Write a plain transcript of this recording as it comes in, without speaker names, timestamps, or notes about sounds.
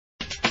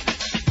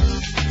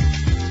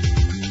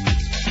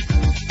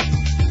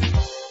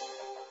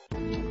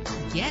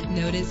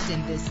noticed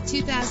in this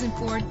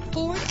 2004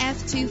 Ford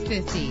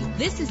F-250.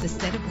 This is the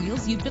set of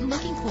wheels you've been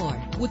looking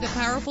for, with a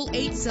powerful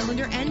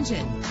 8-cylinder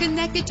engine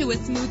connected to a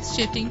smooth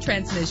shifting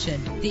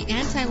transmission. The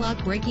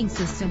anti-lock braking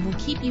system will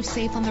keep you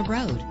safe on the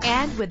road.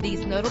 And with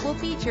these notable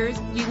features,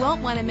 you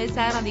won't want to miss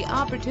out on the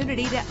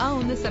opportunity to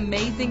own this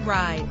amazing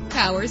ride.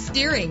 Power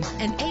steering,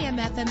 an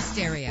AM/FM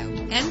stereo.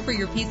 And for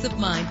your peace of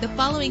mind, the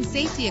following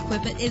safety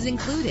equipment is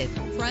included: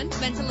 front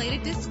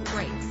ventilated disc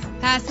brakes,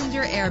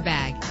 passenger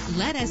airbag.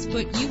 Let us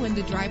put you in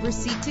the driver's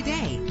seat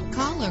today.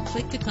 Call or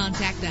click to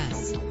contact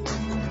us.